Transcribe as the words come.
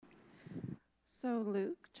So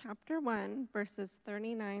Luke chapter 1, verses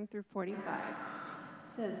 39 through 45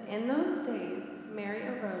 says, "In those days Mary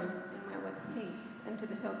arose and went with haste into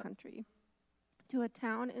the hill country, to a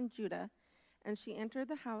town in Judah, and she entered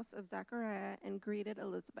the house of Zechariah and greeted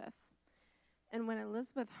Elizabeth. And when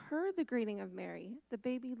Elizabeth heard the greeting of Mary, the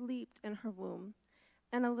baby leaped in her womb,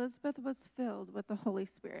 and Elizabeth was filled with the Holy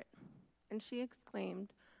Spirit. And she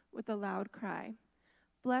exclaimed with a loud cry,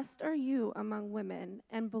 'Blessed are you among women,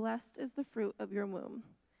 and blessed is the fruit of your womb.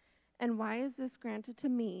 And why is this granted to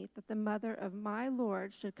me, that the mother of my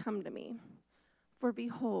Lord should come to me? For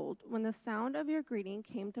behold, when the sound of your greeting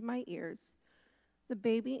came to my ears, the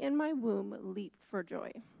baby in my womb leaped for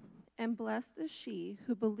joy. And blessed is she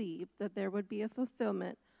who believed that there would be a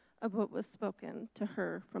fulfillment of what was spoken to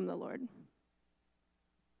her from the Lord.'"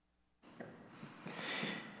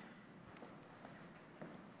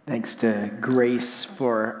 Thanks to Grace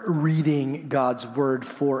for reading God's word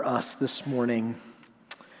for us this morning.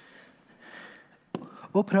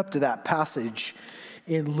 Open up to that passage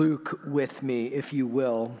in Luke with me, if you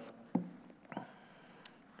will.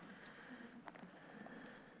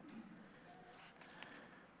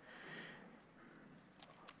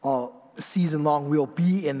 All season long, we'll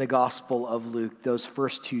be in the Gospel of Luke, those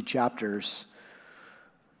first two chapters.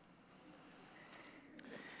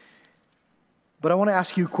 But I want to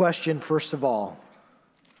ask you a question first of all.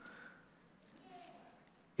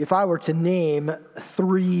 If I were to name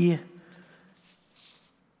 3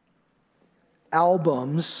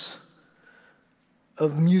 albums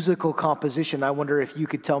of musical composition, I wonder if you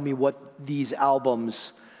could tell me what these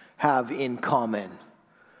albums have in common.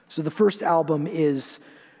 So the first album is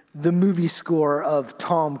the movie score of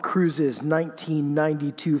Tom Cruise's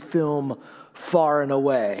 1992 film, Far and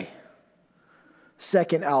Away.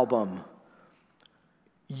 Second album,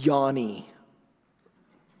 Yanni,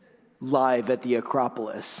 live at the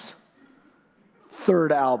Acropolis.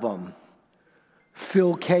 Third album,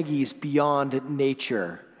 Phil Keaggy's Beyond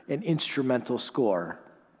Nature, an instrumental score.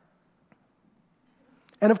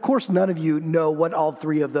 And of course, none of you know what all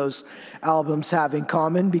 3 of those albums have in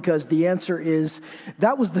common, because the answer is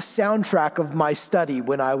that was the soundtrack of my study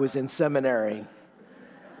when I was in seminary.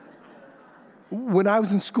 When I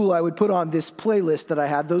was in school, I would put on this playlist that I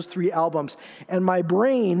had, those 3 albums, and my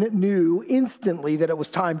brain knew instantly that it was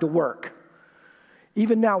time to work.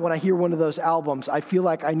 Even now, when I hear one of those albums, I feel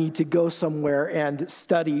like I need to go somewhere and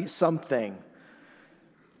study something.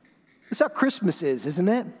 That's how Christmas is, isn't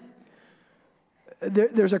it?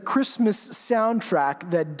 There's a Christmas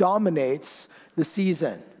soundtrack that dominates the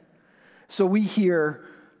season. So we hear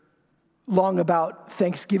long about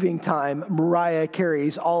Thanksgiving time, Mariah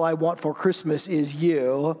Carey's "All I Want for Christmas Is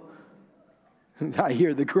You." I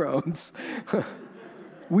hear the groans.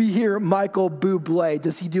 We hear Michael Bublé.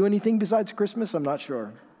 Does he do anything besides Christmas? I'm not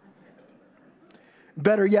sure.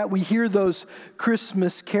 Better yet, we hear those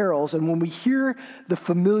Christmas carols, and when we hear the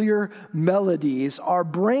familiar melodies, our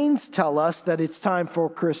brains tell us that it's time for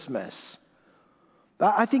Christmas.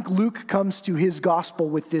 I think Luke comes to his gospel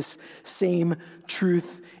with this same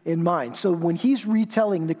truth in mind. So when he's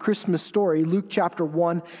retelling the Christmas story, Luke chapter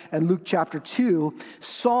 1 and Luke chapter 2,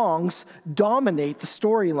 songs dominate the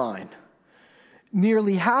storyline.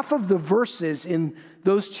 Nearly half of the verses in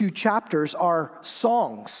those 2 chapters are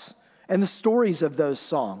songs and the stories of those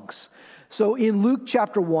songs. So in Luke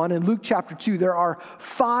chapter 1 and Luke chapter 2, there are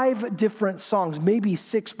 5 different songs, maybe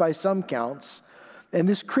 6 by some counts. And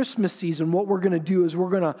this Christmas season, what we're going to do is we're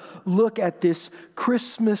going to look at this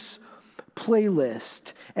Christmas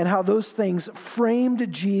playlist and how those things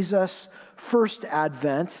framed Jesus' first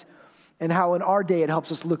advent, and how in our day it helps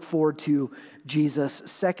us look forward to Jesus'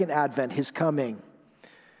 second advent, his coming.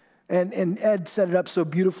 And Ed set it up so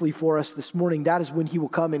beautifully for us this morning. That is when he will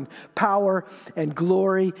come in power and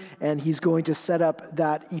glory, and he's going to set up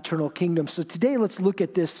that eternal kingdom. So today, let's look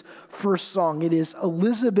at this first song. It is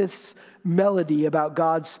Elizabeth's melody about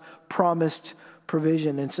God's promised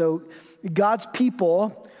provision. And so God's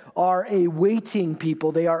people are a waiting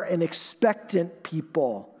people. They are an expectant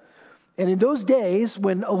people. And in those days,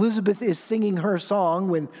 when Elizabeth is singing her song,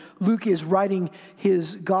 when Luke is writing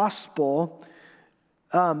his gospel,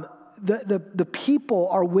 the people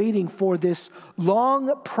are waiting for this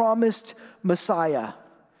long-promised Messiah.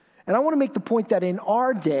 And I want to make the point that in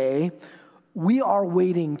our day, we are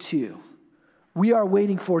waiting too. We are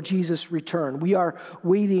waiting for Jesus' return. We are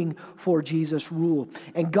waiting for Jesus' rule.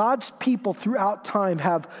 And God's people throughout time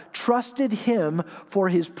have trusted him for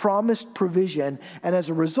his promised provision. And as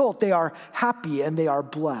a result, they are happy and they are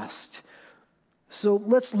blessed. So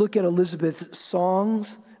let's look at Elizabeth's song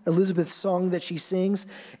that she sings.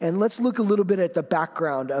 And let's look a little bit at the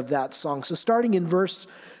background of that song. So starting in verse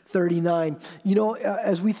 39. You know,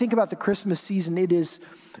 as we think about the Christmas season, it is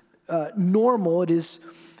normal, it is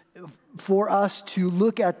for us to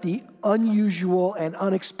look at the unusual and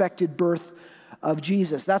unexpected birth of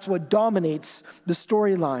Jesus. That's what dominates the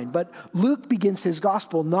storyline. But Luke begins his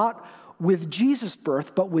gospel not with Jesus'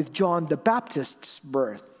 birth, but with John the Baptist's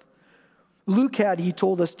birth. Luke had, he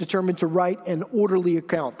told us, determined to write an orderly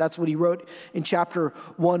account. That's what he wrote in chapter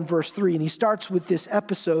 1, verse 3. And he starts with this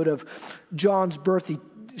episode of John's birth. He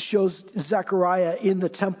shows Zechariah in the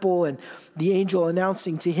temple and the angel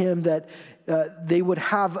announcing to him that they would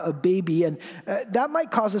have a baby. And that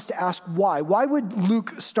might cause us to ask why. Why would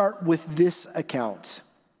Luke start with this account?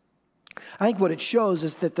 I think what it shows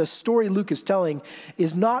is that the story Luke is telling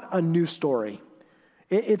is not a new story.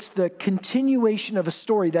 It's the continuation of a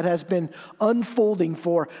story that has been unfolding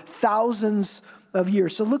for thousands of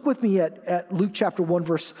years. So look with me at Luke chapter 1,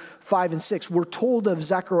 verse 5 and 6. We're told of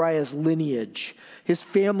Zechariah's lineage, his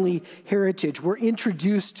family heritage. We're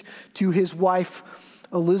introduced to his wife,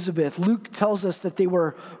 Elizabeth. Luke tells us that they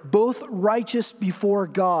were both righteous before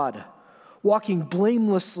God, walking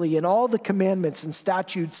blamelessly in all the commandments and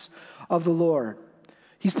statutes of the Lord.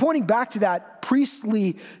 He's pointing back to that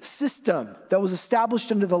priestly system that was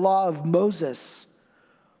established under the law of Moses.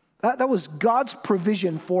 That was God's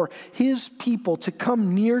provision for his people to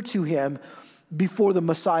come near to him before the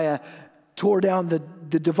Messiah tore down the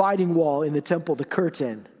dividing wall in the temple, the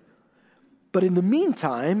curtain. But in the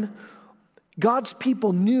meantime, God's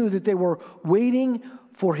people knew that they were waiting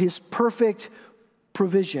for his perfect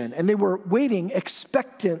provision, and they were waiting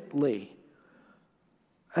expectantly.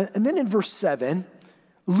 And then in verse 7,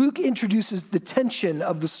 Luke introduces the tension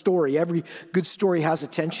of the story. Every good story has a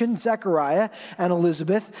tension. Zechariah and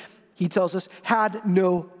Elizabeth, he tells us, had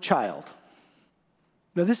no child.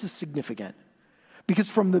 Now, this is significant because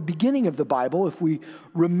from the beginning of the Bible, if we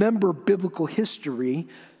remember biblical history,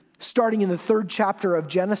 starting in the 3rd chapter of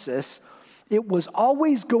Genesis, it was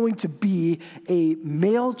always going to be a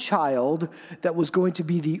male child that was going to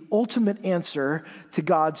be the ultimate answer to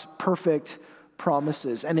God's perfect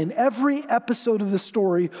promises. And in every episode of the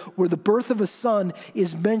story where the birth of a son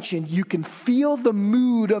is mentioned, you can feel the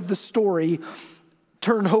mood of the story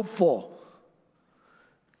turn hopeful.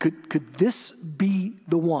 Could this be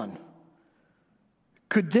the one?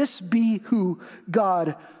 Could this be who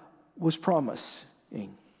God was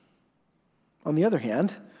promising? On the other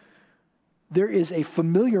hand, there is a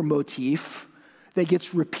familiar motif that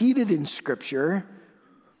gets repeated in Scripture.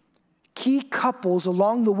 Key couples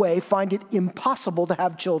along the way find it impossible to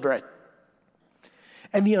have children.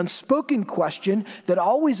 And the unspoken question that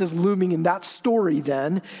always is looming in that story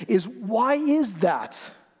then is, why is that?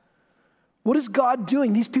 What is God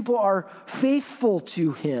doing? These people are faithful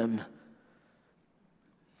to him.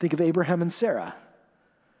 Think of Abraham and Sarah.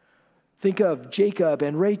 Think of Jacob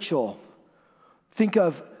and Rachel. Think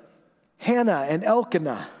of Hannah and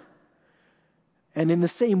Elkanah. And in the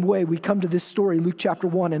same way, we come to this story, Luke chapter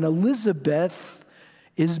 1, and Elizabeth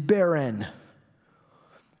is barren.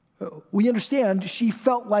 We understand she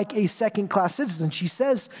felt like a second-class citizen. She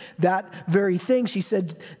says that very thing. She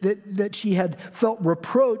said that she had felt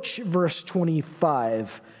reproach, verse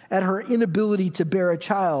 25, at her inability to bear a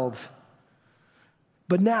child.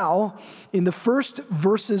 But now, in the first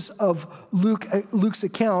verses of Luke's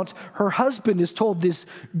account, her husband is told this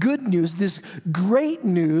good news, this great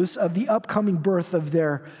news of the upcoming birth of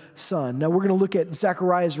their son. Now, we're going to look at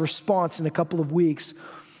Zechariah's response in a couple of weeks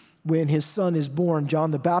when his son is born,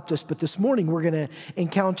 John the Baptist. But this morning, we're going to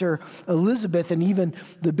encounter Elizabeth and even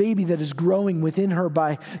the baby that is growing within her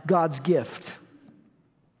by God's gift.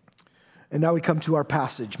 And now we come to our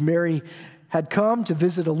passage. Mary had come to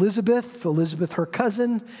visit Elizabeth, her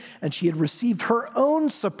cousin, and she had received her own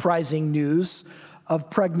surprising news of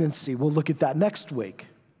pregnancy. We'll look at that next week.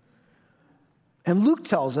 And Luke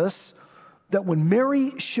tells us that when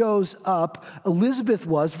Mary shows up, Elizabeth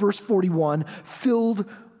was, verse 41, filled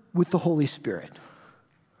with the Holy Spirit.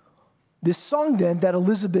 This song then that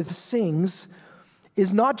Elizabeth sings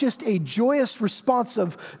is not just a joyous response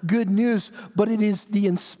of good news, but it is the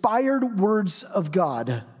inspired words of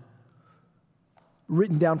God,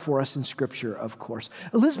 written down for us in Scripture, of course.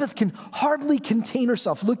 Elizabeth can hardly contain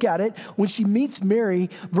herself. Look at it. When she meets Mary,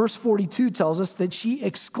 verse 42 tells us that she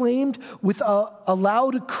exclaimed with a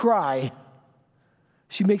loud cry.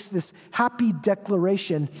 She makes this happy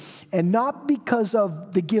declaration, and not because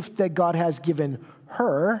of the gift that God has given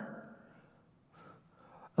her.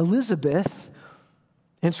 Elizabeth,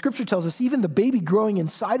 and Scripture tells us, even the baby growing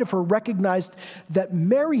inside of her recognized that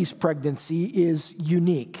Mary's pregnancy is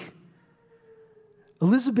unique.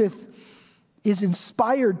 Elizabeth is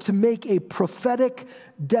inspired to make a prophetic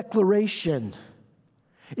declaration.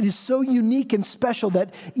 It is so unique and special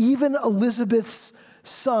that even Elizabeth's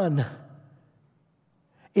son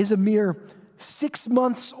is a mere 6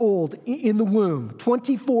 months old in the womb,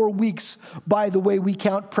 24 weeks by the way we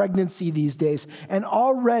count pregnancy these days, and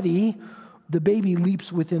already the baby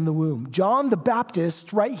leaps within the womb. John the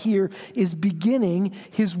Baptist right here is beginning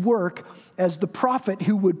his work as the prophet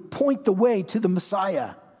who would point the way to the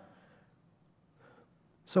Messiah.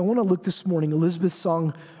 So I want to look this morning. Elizabeth's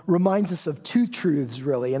song reminds us of two truths,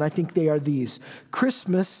 really, and I think they are these.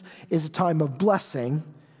 Christmas is a time of blessing,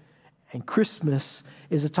 and Christmas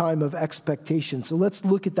is a time of expectation. So let's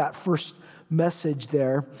look at that first message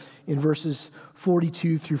there in verses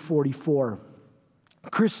 42 through 44.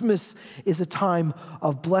 Christmas is a time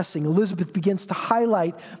of blessing. Elizabeth begins to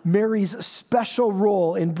highlight Mary's special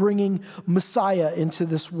role in bringing Messiah into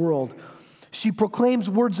this world. She proclaims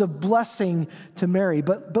words of blessing to Mary.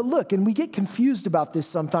 But look, and we get confused about this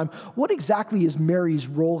sometime. What exactly is Mary's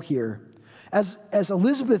role here? As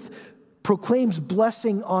Elizabeth proclaims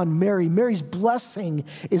blessing on Mary, Mary's blessing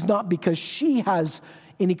is not because she has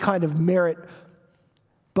any kind of merit,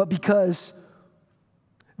 but because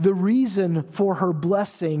the reason for her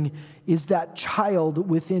blessing is that child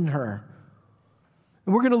within her.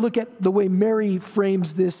 And we're going to look at the way Mary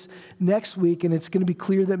frames this next week, and it's going to be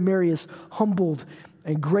clear that Mary is humbled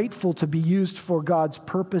and grateful to be used for God's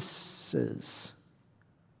purposes.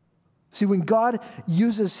 See, when God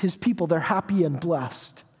uses his people, they're happy and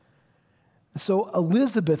blessed. So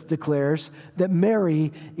Elizabeth declares that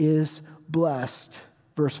Mary is blessed.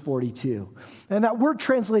 Verse 42. And that word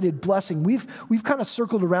translated blessing, we've kind of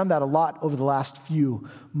circled around that a lot over the last few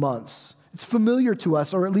months. It's familiar to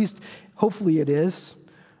us, or at least hopefully it is.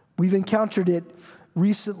 We've encountered it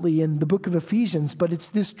recently in the book of Ephesians, but it's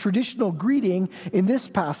this traditional greeting in this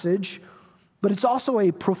passage, but it's also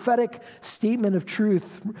a prophetic statement of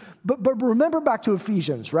truth. But remember back to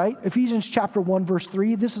Ephesians, right? Ephesians chapter 1, verse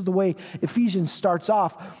 3. This is the way Ephesians starts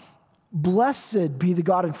off. Blessed be the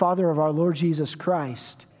God and Father of our Lord Jesus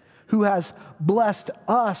Christ, who has blessed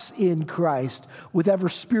us in Christ with every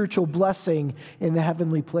spiritual blessing in the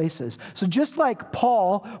heavenly places. So just like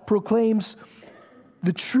Paul proclaims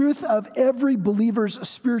the truth of every believer's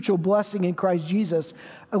spiritual blessing in Christ Jesus,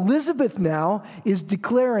 Elizabeth now is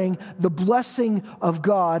declaring the blessing of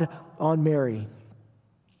God on Mary.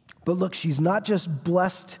 But look, she's not just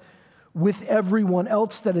blessed with everyone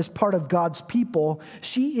else that is part of God's people.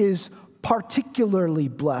 She is particularly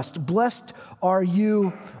blessed. Blessed are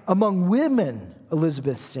you among women,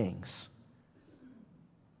 Elizabeth sings.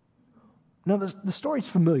 Now, the story's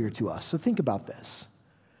familiar to us, so think about this.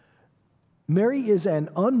 Mary is an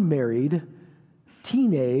unmarried,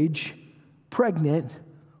 teenage, pregnant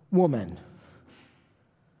woman.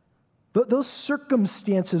 But those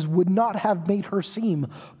circumstances would not have made her seem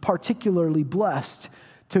particularly blessed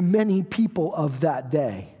to many people of that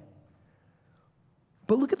day.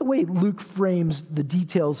 But look at the way Luke frames the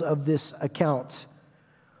details of this account.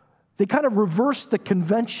 They kind of reverse the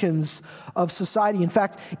conventions of society. In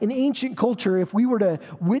fact, in ancient culture, if we were to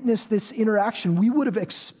witness this interaction, we would have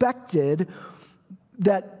expected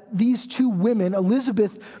that these two women,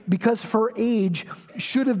 Elizabeth, because of her age,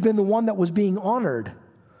 should have been the one that was being honored.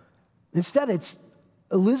 Instead, it's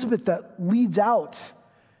Elizabeth that leads out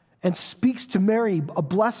and speaks to Mary a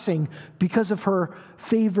blessing because of her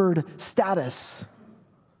favored status.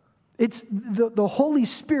 It's the Holy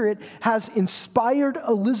Spirit has inspired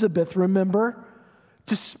Elizabeth, remember,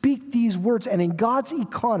 to speak these words. And in God's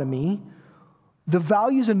economy, the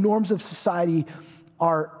values and norms of society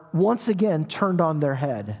are once again turned on their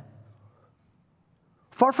head.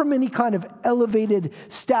 Far from any kind of elevated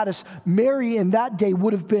status, Mary in that day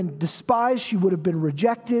would have been despised. She would have been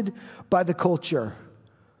rejected by the culture.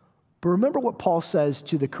 But remember what Paul says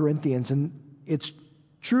to the Corinthians, and it's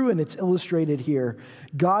true and it's illustrated here.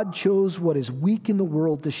 God chose what is weak in the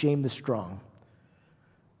world to shame the strong.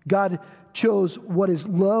 God chose what is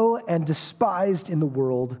low and despised in the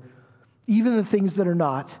world, even the things that are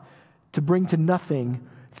not, to bring to nothing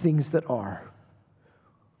things that are.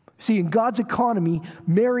 See, in God's economy,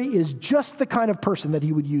 Mary is just the kind of person that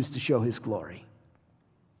he would use to show his glory.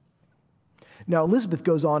 Now, Elizabeth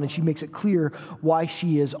goes on and she makes it clear why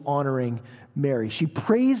she is honoring Mary. She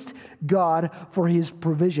praised God for his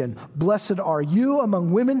provision. Blessed are you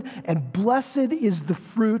among women, and blessed is the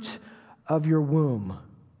fruit of your womb.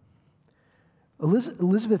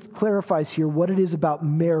 Elizabeth clarifies here what it is about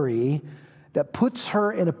Mary that puts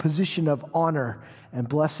her in a position of honor and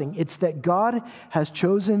blessing. It's that God has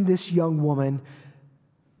chosen this young woman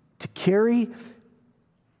to carry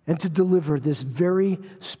and to deliver this very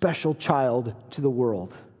special child to the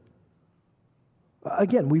world.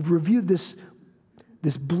 Again, we've reviewed this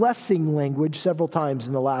this blessing language several times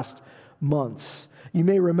in the last months. You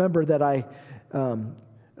may remember that I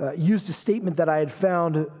used a statement that I had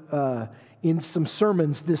found in some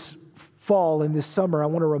sermons this fall and this summer. I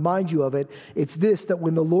want to remind you of it. It's this, that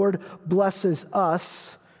when the Lord blesses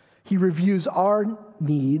us, He reviews our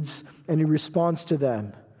needs and He responds to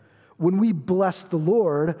them. When we bless the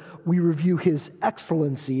Lord, we review His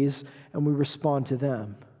excellencies and we respond to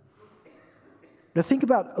them. Now think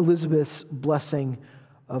about Elizabeth's blessing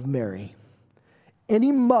of Mary.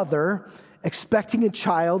 Any mother expecting a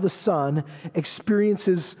child, a son,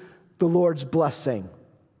 experiences the Lord's blessing.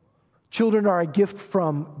 Children are a gift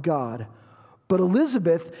from God. But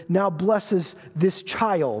Elizabeth now blesses this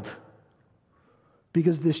child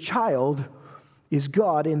because this child is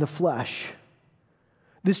God in the flesh.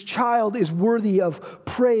 This child is worthy of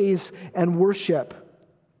praise and worship.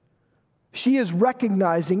 She is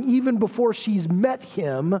recognizing, even before she's met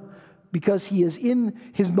him, because he is in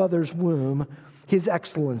his mother's womb, his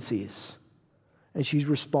excellencies. And she's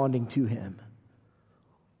responding to him.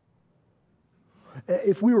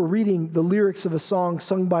 If we were reading the lyrics of a song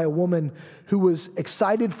sung by a woman who was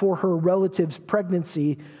excited for her relative's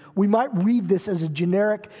pregnancy, we might read this as a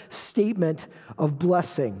generic statement of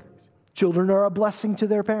blessing. Children are a blessing to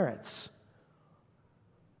their parents.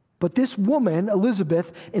 But this woman,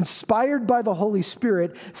 Elizabeth, inspired by the Holy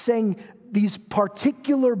Spirit, sang these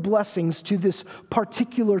particular blessings to this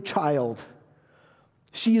particular child.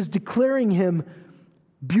 She is declaring him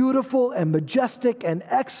beautiful and majestic and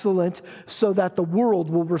excellent so that the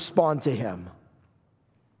world will respond to him.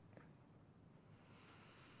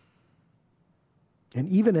 And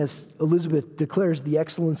even as Elizabeth declares the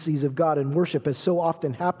excellencies of God in worship, as so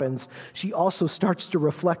often happens, she also starts to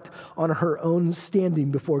reflect on her own standing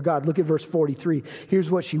before God. Look at verse 43. Here's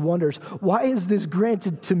what she wonders. Why is this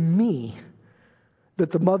granted to me,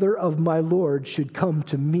 that the mother of my Lord should come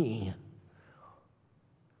to me?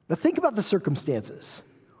 Now think about the circumstances.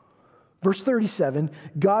 Verse 37,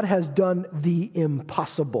 God has done the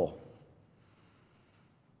impossible.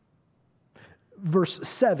 Verse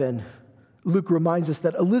 7, Luke reminds us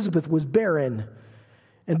that Elizabeth was barren,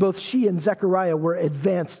 and both she and Zechariah were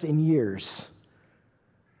advanced in years.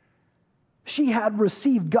 She had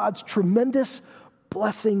received God's tremendous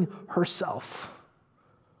blessing herself.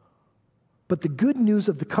 But the good news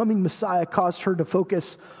of the coming Messiah caused her to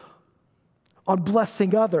focus on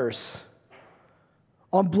blessing others,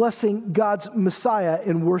 on blessing God's Messiah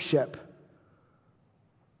in worship.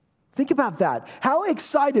 Think about that. How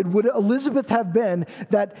excited would Elizabeth have been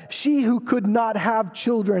that she who could not have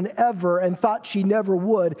children ever and thought she never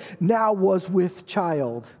would, now was with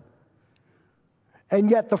child. And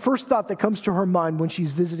yet the first thought that comes to her mind when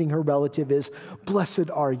she's visiting her relative is, blessed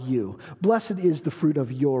are you. Blessed is the fruit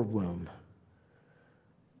of your womb.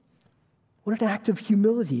 What an act of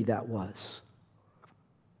humility that was.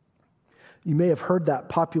 You may have heard that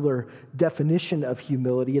popular definition of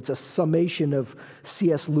humility. It's a summation of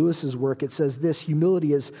C.S. Lewis's work. It says this: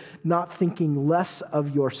 humility is not thinking less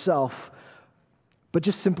of yourself, but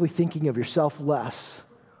just simply thinking of yourself less.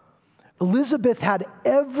 Elizabeth had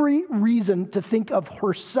every reason to think of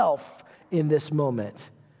herself in this moment.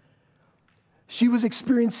 She was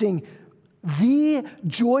experiencing the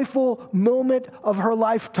joyful moment of her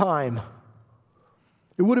lifetime.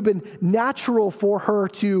 It would have been natural for her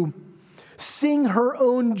to sing her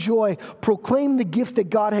own joy, proclaim the gift that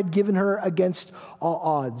God had given her against all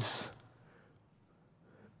odds.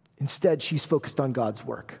 Instead, she's focused on God's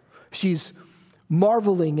work. She's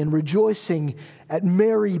marveling and rejoicing at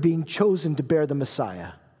Mary being chosen to bear the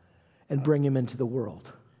Messiah and bring him into the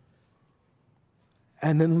world.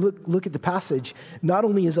 And then look at the passage. Not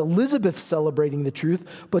only is Elizabeth celebrating the truth,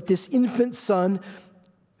 but this infant son,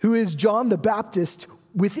 who is John the Baptist,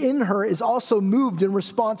 within her is also moved in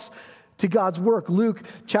response to God's work. Luke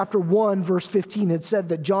chapter 1, verse 15 had said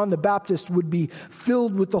that John the Baptist would be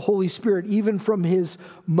filled with the Holy Spirit even from his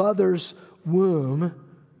mother's womb.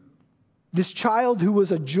 This child who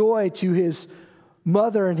was a joy to his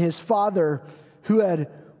mother and his father, who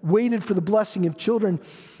had waited for the blessing of children,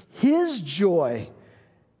 his joy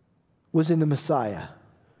was in the Messiah,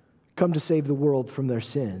 come to save the world from their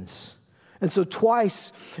sins. And so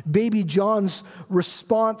twice, baby John's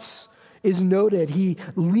response is noted. He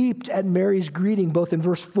leaped at Mary's greeting, both in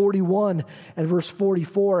verse 41 and verse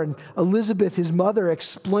 44. And Elizabeth, his mother,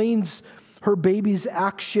 explains her baby's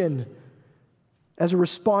action as a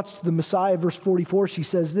response to the Messiah. Verse 44, she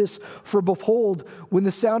says this: "For behold, when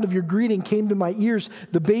the sound of your greeting came to my ears,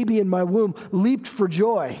 the baby in my womb leaped for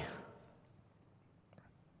joy."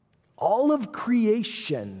 All of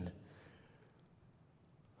creation,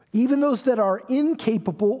 even those that are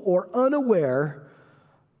incapable or unaware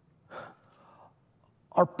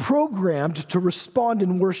are programmed to respond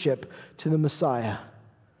in worship to the Messiah.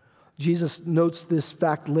 Jesus notes this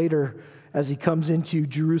fact later as he comes into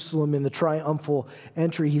Jerusalem in the triumphal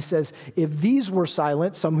entry. He says, if these were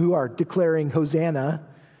silent, some who are declaring Hosanna,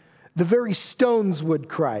 the very stones would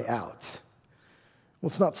cry out. Well,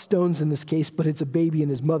 it's not stones in this case, but it's a baby in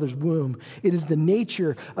his mother's womb. It is the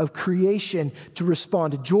nature of creation to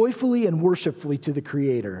respond joyfully and worshipfully to the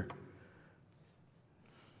Creator.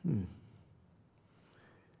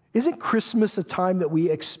 Isn't Christmas a time that we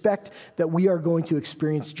expect that we are going to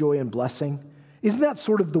experience joy and blessing? Isn't that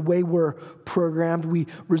sort of the way we're programmed? We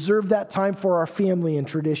reserve that time for our family and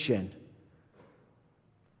tradition.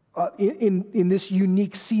 In this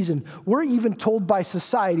unique season, we're even told by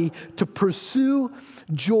society to pursue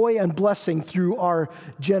joy and blessing through our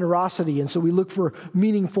generosity. And so we look for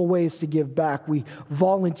meaningful ways to give back. We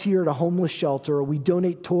volunteer at a homeless shelter, or we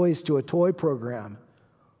donate toys to a toy program.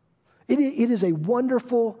 It is a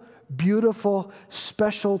wonderful, beautiful,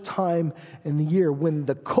 special time in the year when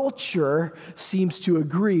the culture seems to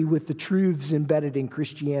agree with the truths embedded in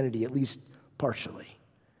Christianity, at least partially.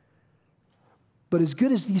 But as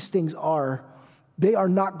good as these things are, they are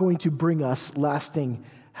not going to bring us lasting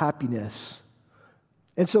happiness.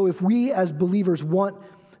 And so if we as believers want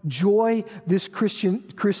joy this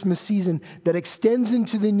Christmas season that extends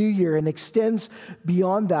into the new year and extends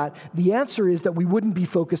beyond that, the answer is that we wouldn't be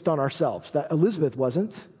focused on ourselves, that Elizabeth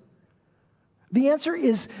wasn't. The answer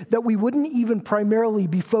is that we wouldn't even primarily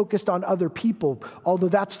be focused on other people, although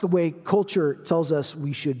that's the way culture tells us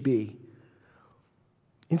we should be.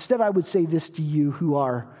 Instead, I would say this to you who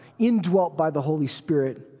are indwelt by the Holy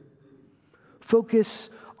Spirit. Focus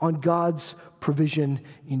on God's provision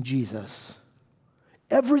in Jesus.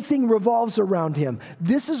 Everything revolves around him.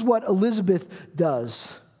 This is what Elizabeth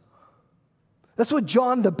does. That's what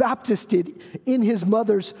John the Baptist did in his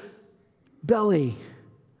mother's belly.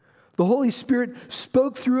 The Holy Spirit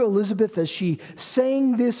spoke through Elizabeth as she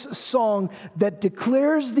sang this song that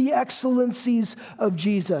declares the excellencies of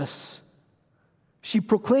Jesus. She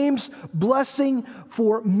proclaims blessing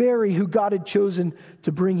for Mary, who God had chosen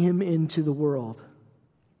to bring him into the world.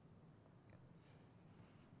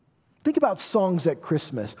 Think about songs at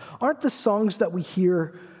Christmas. Aren't the songs that we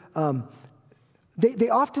hear, they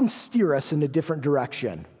often steer us in a different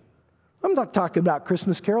direction. I'm not talking about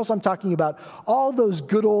Christmas carols. I'm talking about all those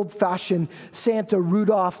good old-fashioned Santa,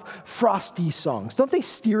 Rudolph, Frosty songs. Don't they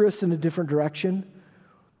steer us in a different direction?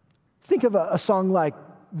 Think of a song like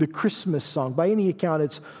the Christmas song. By any account,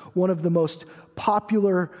 it's one of the most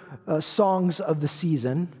popular songs of the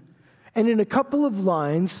season. And in a couple of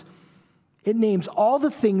lines, it names all the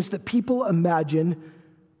things that people imagine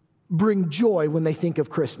bring joy when they think of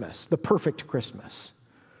Christmas, the perfect Christmas.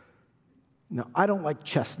 Now, I don't like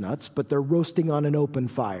chestnuts, but they're roasting on an open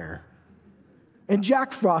fire. And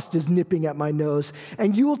Jack Frost is nipping at my nose.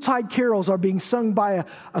 And Yuletide carols are being sung by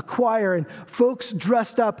a choir and folks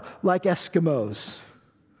dressed up like Eskimos.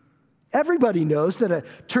 Everybody knows that a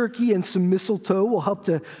turkey and some mistletoe will help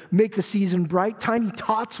to make the season bright. Tiny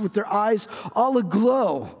tots with their eyes all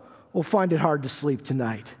aglow will find it hard to sleep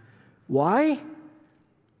tonight. Why?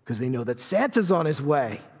 Because they know that Santa's on his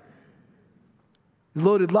way. He's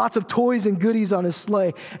loaded lots of toys and goodies on his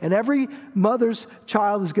sleigh, and every mother's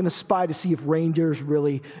child is going to spy to see if reindeers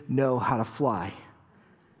really know how to fly.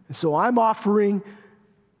 And so I'm offering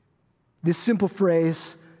this simple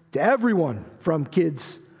phrase to everyone, from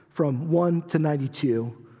kids from 1 to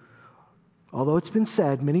 92. Although it's been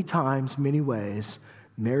said many times, many ways,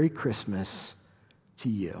 Merry Christmas to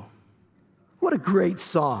you. What a great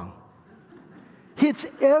song. Hits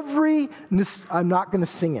every... I'm not going to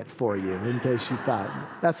sing it for you in case you thought.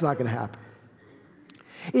 That's not going to happen.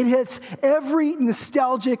 It hits every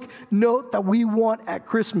nostalgic note that we want at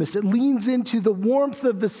Christmas. It leans into the warmth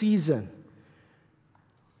of the season.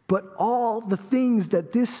 But all the things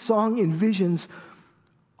that this song envisions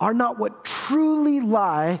are not what truly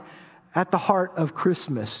lie at the heart of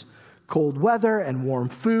Christmas. Cold weather and warm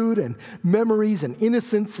food and memories and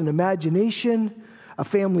innocence and imagination, a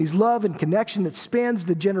family's love and connection that spans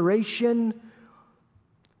the generation.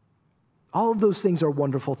 All of those things are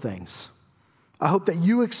wonderful things. I hope that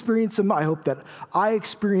you experience them. I hope that I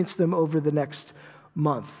experience them over the next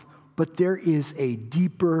month. But there is a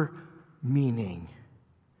deeper meaning.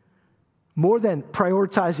 More than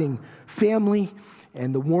prioritizing family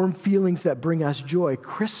and the warm feelings that bring us joy,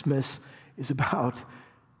 Christmas is about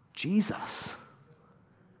Jesus.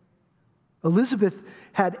 Elizabeth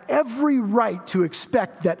had every right to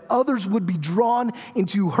expect that others would be drawn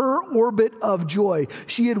into her orbit of joy.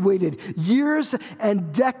 She had waited years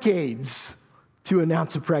and decades to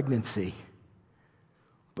announce a pregnancy.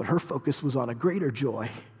 But her focus was on a greater joy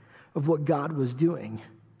of what God was doing.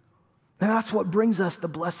 And that's what brings us the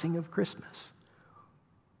blessing of Christmas.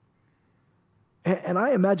 And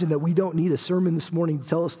I imagine that we don't need a sermon this morning to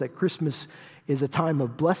tell us that Christmas is a time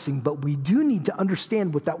of blessing, but we do need to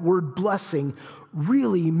understand what that word blessing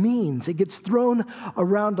really means. It gets thrown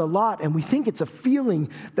around a lot, and we think it's a feeling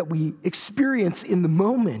that we experience in the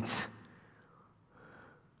moment.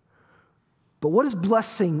 But what does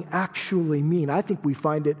blessing actually mean? I think we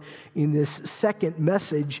find it in this second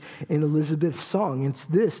message in Elizabeth's song. It's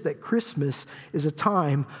this, that Christmas is a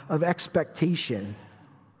time of expectation.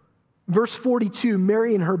 Verse 42,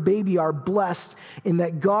 Mary and her baby are blessed in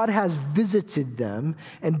that God has visited them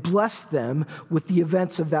and blessed them with the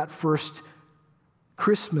events of that first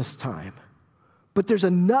Christmas time. But there's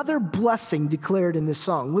another blessing declared in this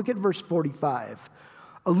song. Look at verse 45.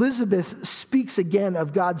 Elizabeth speaks again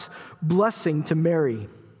of God's blessing to Mary.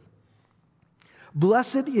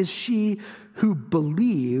 Blessed is she who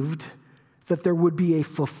believed that there would be a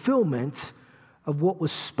fulfillment of what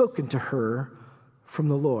was spoken to her from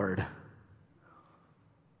the Lord.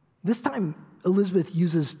 This time, Elizabeth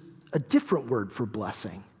uses a different word for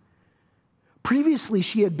blessing. Previously,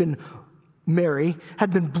 Mary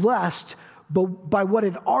had been blessed by what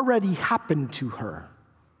had already happened to her.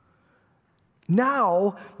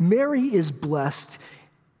 Now, Mary is blessed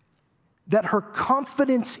that her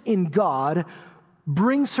confidence in God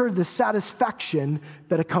brings her the satisfaction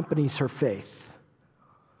that accompanies her faith.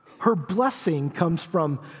 Her blessing comes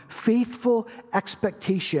from faithful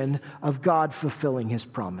expectation of God fulfilling his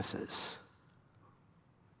promises.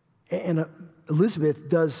 And Elizabeth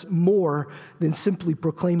does more than simply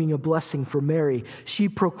proclaiming a blessing for Mary. She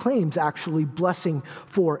proclaims actually blessing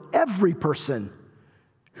for every person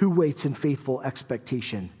who waits in faithful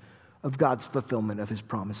expectation of God's fulfillment of his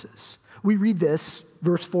promises. We read this,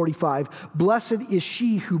 verse 45, blessed is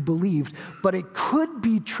she who believed, but it could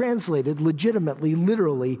be translated legitimately,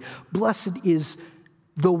 literally, blessed is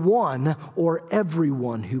the one or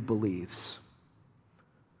everyone who believes.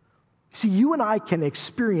 See, you and I can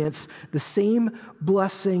experience the same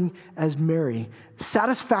blessing as Mary,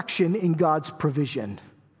 satisfaction in God's provision,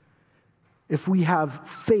 if we have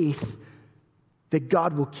faith that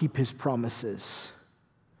God will keep his promises.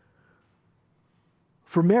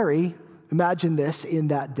 For Mary, imagine this in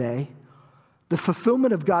that day, the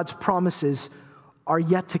fulfillment of God's promises are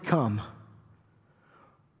yet to come.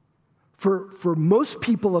 For most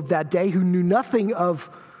people of that day who knew nothing of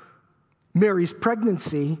Mary's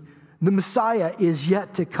pregnancy, the Messiah is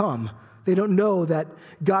yet to come. They don't know that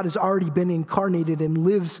God has already been incarnated and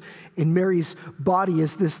lives in Mary's body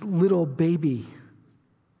as this little baby.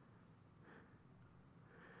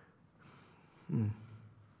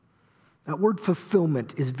 That word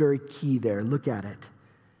fulfillment is very key there. Look at it.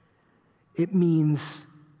 It means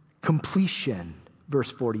completion, verse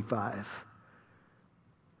 45.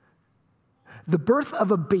 The birth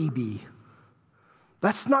of a baby,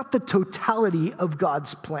 that's not the totality of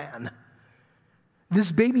God's plan. This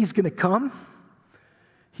baby's going to come.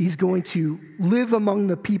 He's going to live among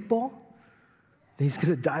the people. He's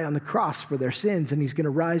going to die on the cross for their sins, and he's going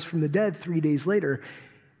to rise from the dead 3 days later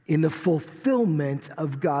in the fulfillment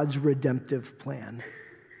of God's redemptive plan.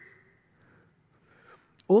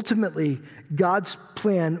 Ultimately, God's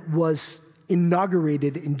plan was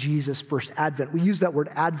inaugurated in Jesus' first advent. We use that word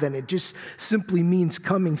advent. It just simply means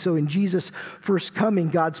coming. So in Jesus' first coming,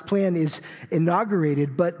 God's plan is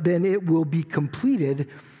inaugurated, but then it will be completed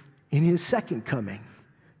in his second coming,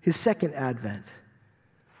 his second advent.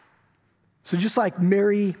 So just like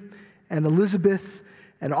Mary and Elizabeth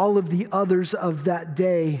and all of the others of that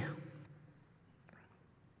day,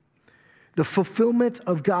 the fulfillment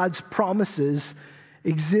of God's promises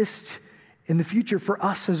exists in the future for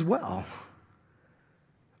us as well.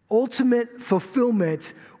 Ultimate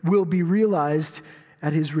fulfillment will be realized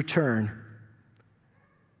at his return.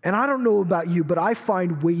 And I don't know about you, but I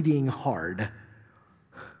find waiting hard.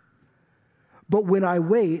 But when I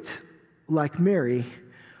wait, like Mary,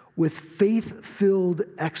 with faith-filled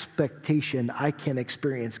expectation, I can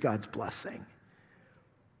experience God's blessing.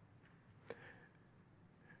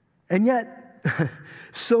 And yet,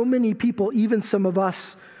 so many people, even some of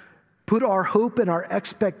us, put our hope and our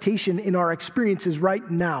expectation in our experiences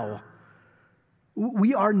right now.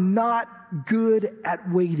 We are not good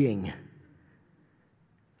at waiting.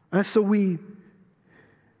 So we've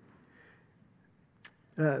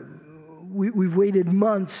waited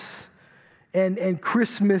months, and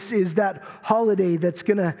Christmas is that holiday that's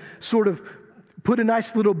going to sort of put a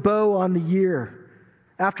nice little bow on the year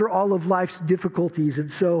after all of life's difficulties.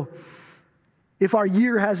 And so If our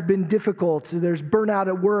year has been difficult, there's burnout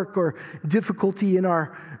at work or difficulty in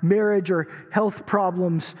our marriage or health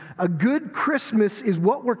problems, a good Christmas is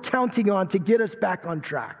what we're counting on to get us back on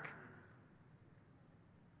track.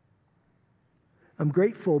 I'm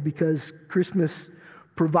grateful because Christmas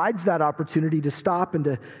provides that opportunity to stop and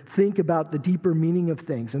to think about the deeper meaning of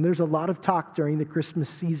things. And there's a lot of talk during the Christmas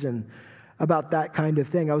season about that kind of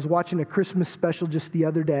thing. I was watching a Christmas special just the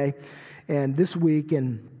other day and this week,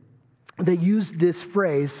 and they used this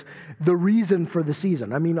phrase, the reason for the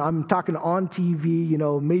season. I mean, I'm talking on TV,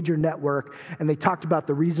 major network, and they talked about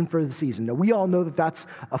the reason for the season. Now, we all know that that's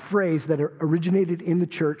a phrase that originated in the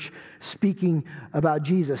church speaking about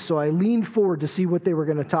Jesus. So I leaned forward to see what they were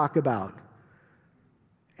going to talk about.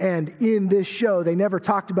 And in this show, they never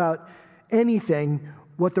talked about anything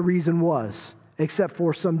what the reason was, except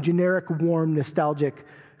for some generic, warm, nostalgic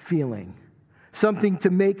feeling. Something to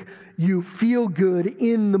make you feel good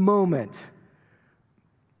in the moment.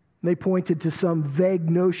 They pointed to some vague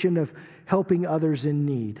notion of helping others in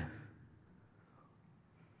need.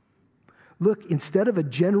 Look, instead of a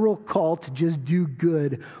general call to just do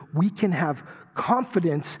good, we can have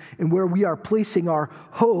confidence in where we are placing our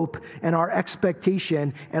hope and our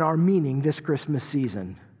expectation and our meaning this Christmas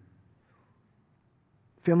season.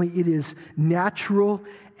 Family, it is natural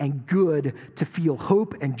and good to feel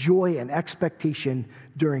hope and joy and expectation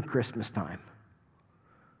during Christmas time.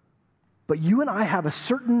 But you and I have a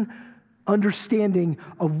certain understanding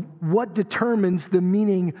of what determines the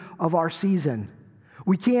meaning of our season.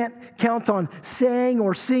 We can't count on saying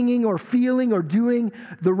or singing or feeling or doing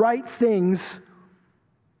the right things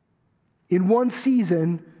in one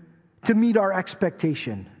season to meet our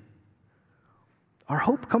expectation. Our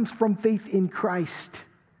hope comes from faith in Christ.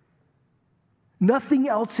 Nothing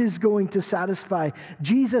else is going to satisfy.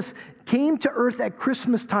 Jesus came to earth at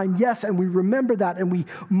Christmas time, yes, and we remember that, and we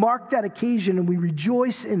mark that occasion, and we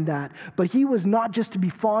rejoice in that. But he was not just to be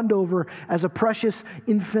fawned over as a precious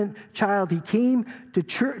infant child. He came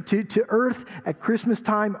to earth at Christmas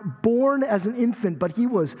time, born as an infant, but he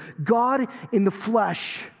was God in the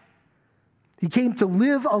flesh. He came to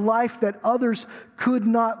live a life that others could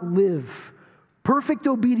not live. Perfect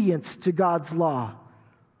obedience to God's law.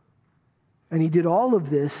 And he did all of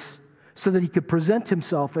this so that he could present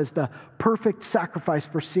himself as the perfect sacrifice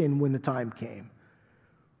for sin when the time came.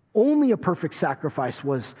 Only a perfect sacrifice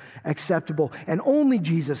was acceptable, and only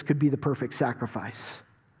Jesus could be the perfect sacrifice.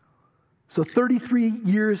 So 33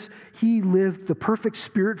 years he lived the perfect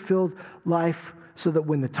spirit-filled life so that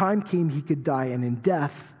when the time came he could die, and in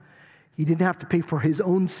death he didn't have to pay for his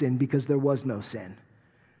own sin because there was no sin.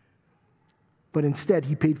 But instead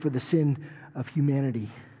he paid for the sin of humanity.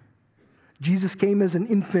 Jesus came as an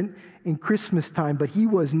infant in Christmas time, but he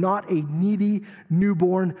was not a needy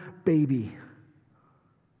newborn baby.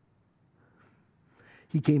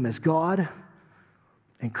 He came as God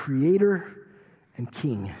and Creator and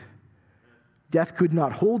King. Death could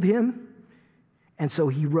not hold him, and so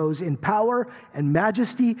he rose in power and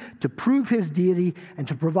majesty to prove his deity and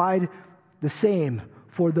to provide the same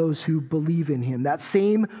for those who believe in him, that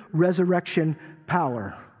same resurrection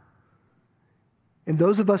power. And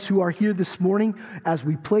those of us who are here this morning, as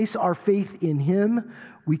we place our faith in him,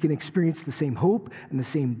 we can experience the same hope and the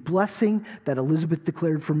same blessing that Elizabeth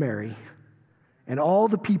declared for Mary and all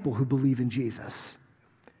the people who believe in Jesus.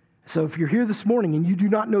 So if you're here this morning and you do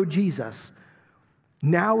not know Jesus,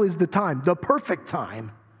 now is the time, the perfect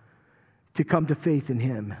time, to come to faith in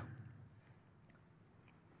him.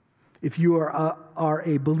 If you are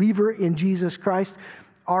a believer in Jesus Christ,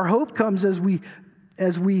 our hope comes as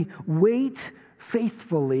we wait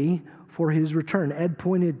faithfully for his return. Ed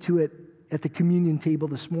pointed to it at the communion table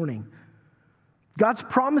this morning. God's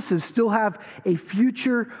promises still have a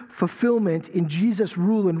future fulfillment in Jesus'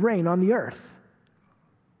 rule and reign on the earth.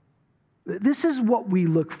 This is what we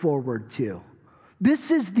look forward to.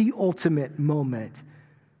 This is the ultimate moment.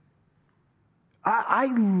 I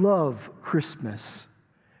love Christmas.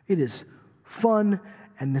 It is fun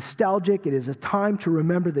and nostalgic. It is a time to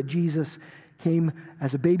remember that Jesus came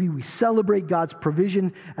as a baby. We celebrate God's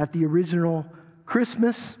provision at the original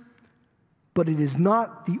Christmas, but it is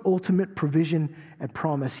not the ultimate provision and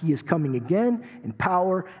promise. He is coming again in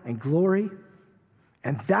power and glory,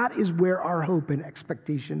 and that is where our hope and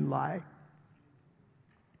expectation lie.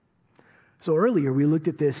 So earlier we looked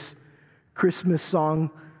at this Christmas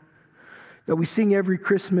song that we sing every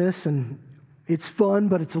Christmas, and it's fun,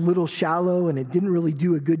 but it's a little shallow, and it didn't really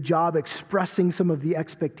do a good job expressing some of the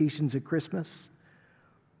expectations of Christmas.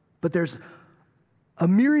 But there's a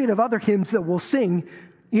myriad of other hymns that we'll sing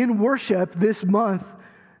in worship this month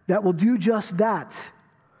that will do just that.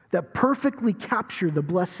 that perfectly capture the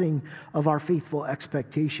blessing of our faithful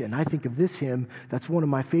expectation. I think of this hymn, that's one of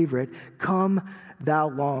my favorite, Come Thou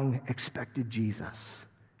Long Expected Jesus.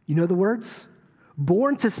 You know the words?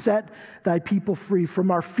 Born to set thy people free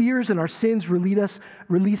from our fears and our sins,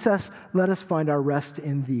 release us, let us find our rest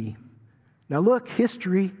in thee. Now look,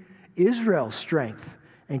 history, Israel's strength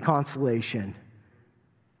and consolation.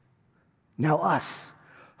 Now us,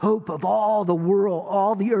 hope of all the world,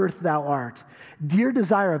 all the earth thou art, dear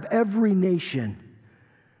desire of every nation,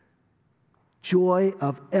 joy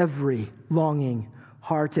of every longing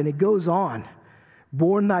heart. And it goes on.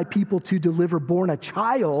 Born thy people to deliver, born a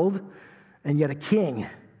child, and yet a king,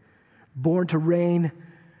 born to reign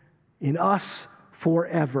in us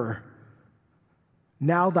forever.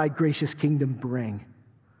 Now thy gracious kingdom bring.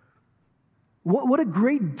 What a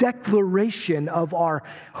great declaration of our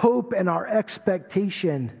hope and our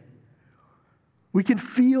expectation. We can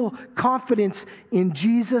feel confidence in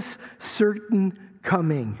Jesus' certain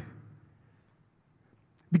coming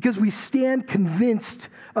because we stand convinced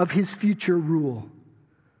of his future rule.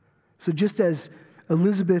 So just as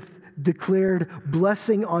Elizabeth declared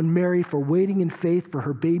blessing on Mary for waiting in faith for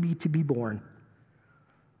her baby to be born,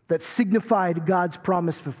 that signified God's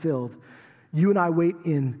promise fulfilled, you and I wait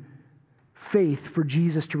in faith for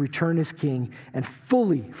Jesus to return as king and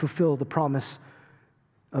fully fulfill the promise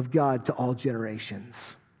of God to all generations.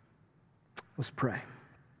 Let's pray.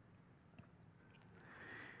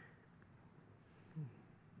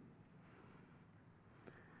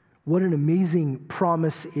 What an amazing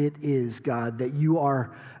promise it is, God, that you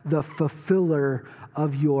are the fulfiller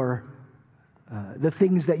of the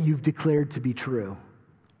things that you've declared to be true.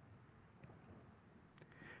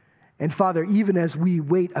 And Father, even as we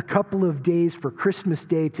wait a couple of days for Christmas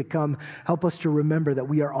Day to come, help us to remember that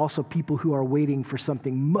we are also people who are waiting for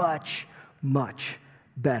something much, much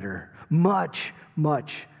better, much,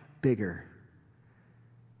 much bigger.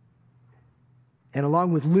 And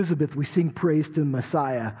along with Elizabeth, we sing praise to the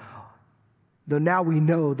Messiah, though now we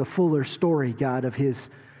know the fuller story, God, of his,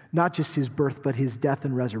 not just his birth, but his death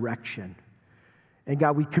and resurrection. And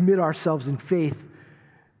God, we commit ourselves in faith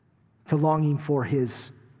to longing for his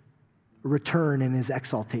return and his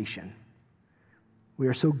exaltation. We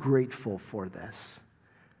are so grateful for this.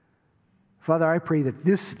 Father, I pray that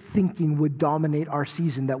this thinking would dominate our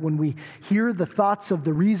season, that when we hear the thoughts of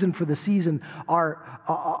the reason for the season,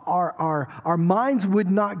 our minds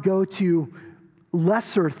would not go to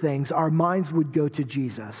lesser things, our minds would go to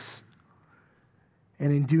Jesus.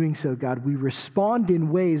 And in doing so, God, we respond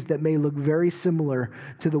in ways that may look very similar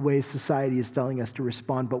to the ways society is telling us to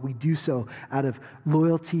respond, but we do so out of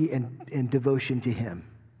loyalty and devotion to him.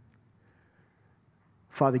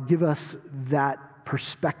 Father, give us that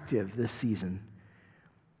perspective this season.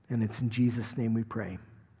 And it's in Jesus' name we pray.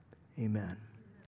 Amen.